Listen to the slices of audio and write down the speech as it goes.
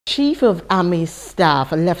Chief of Army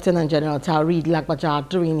Staff, Lieutenant General Taoreed Lagbaja,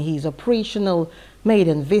 during his operational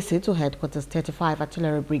maiden visit to Headquarters 35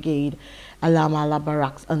 Artillery Brigade, Alamala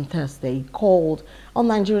Barracks on Thursday, called on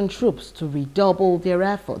Nigerian troops to redouble their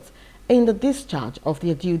efforts in the discharge of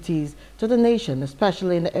their duties to the nation,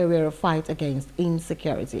 especially in the area of fight against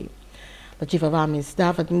insecurity. The Chief of Army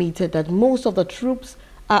Staff admitted that most of the troops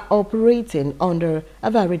are operating under a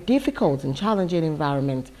very difficult and challenging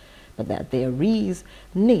environment, but that there is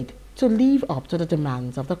need to live up to the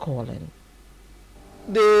demands of the calling.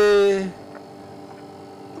 The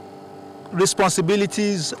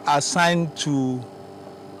responsibilities assigned to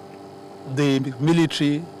the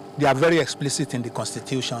military, they are very explicit in the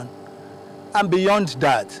Constitution. And beyond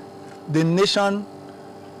that, the nation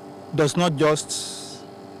does not just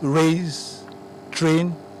raise,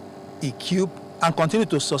 train, equip, and continue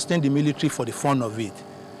to sustain the military for the fun of it.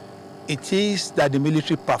 It is that the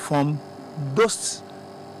military perform those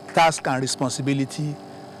tasks and responsibility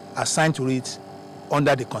assigned to it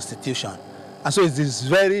under the Constitution. And so it is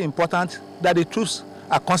very important that the troops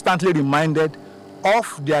are constantly reminded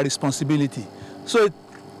of their responsibility. So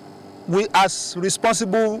we, as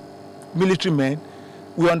responsible military men,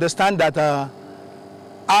 we understand that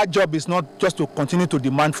our job is not just to continue to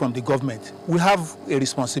demand from the government. We have a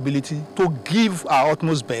responsibility to give our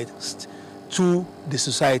utmost best to the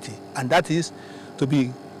society, and that is to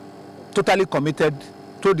be totally committed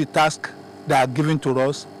to the task that are given to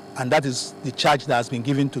us, and that is the charge that has been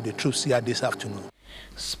given to the troops here this afternoon.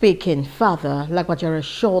 Speaking further, Lagbaja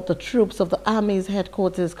assured the troops of the Army's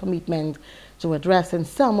headquarters commitment to addressing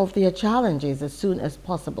some of their challenges as soon as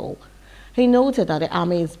possible. He noted that the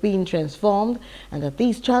Army is being transformed and that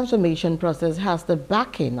this transformation process has the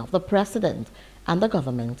backing of the President and the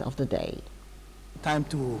government of the day. Time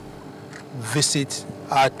to visit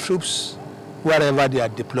our troops wherever they are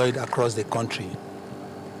deployed across the country.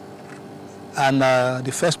 And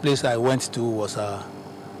the first place I went to was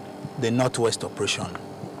the Northwest operation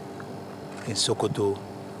in Sokoto.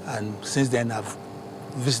 And since then I've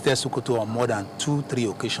visited Sokoto on more than 2-3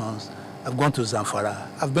 occasions. I've gone to Zamfara.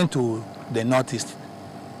 I've been to the Northeast,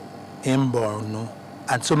 in Borno,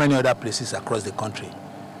 and so many other places across the country.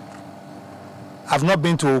 I've not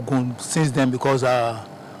been to Ogun since then because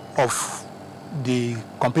of the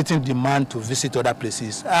competing demand to visit other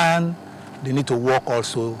places and the need to work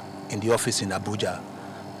also in the office in Abuja.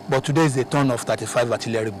 But today is the turn of 35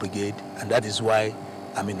 Artillery Brigade, and that is why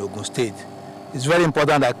I'm in Ogun State. It's very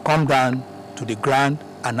important that I come down to the ground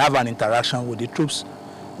and have an interaction with the troops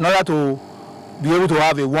in order to be able to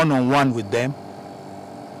have a one-on-one with them,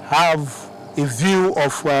 have a view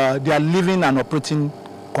of their living and operating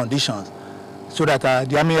conditions, so that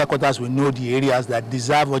the Army headquarters will know the areas that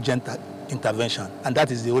deserve urgent intervention. And that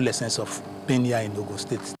is the whole essence of being here in Ogun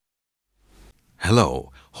State.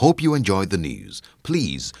 Hello, hope you enjoyed the news.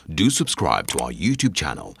 Please do subscribe to our YouTube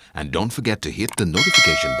channel and don't forget to hit the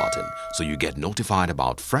notification button so you get notified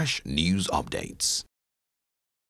about fresh news updates.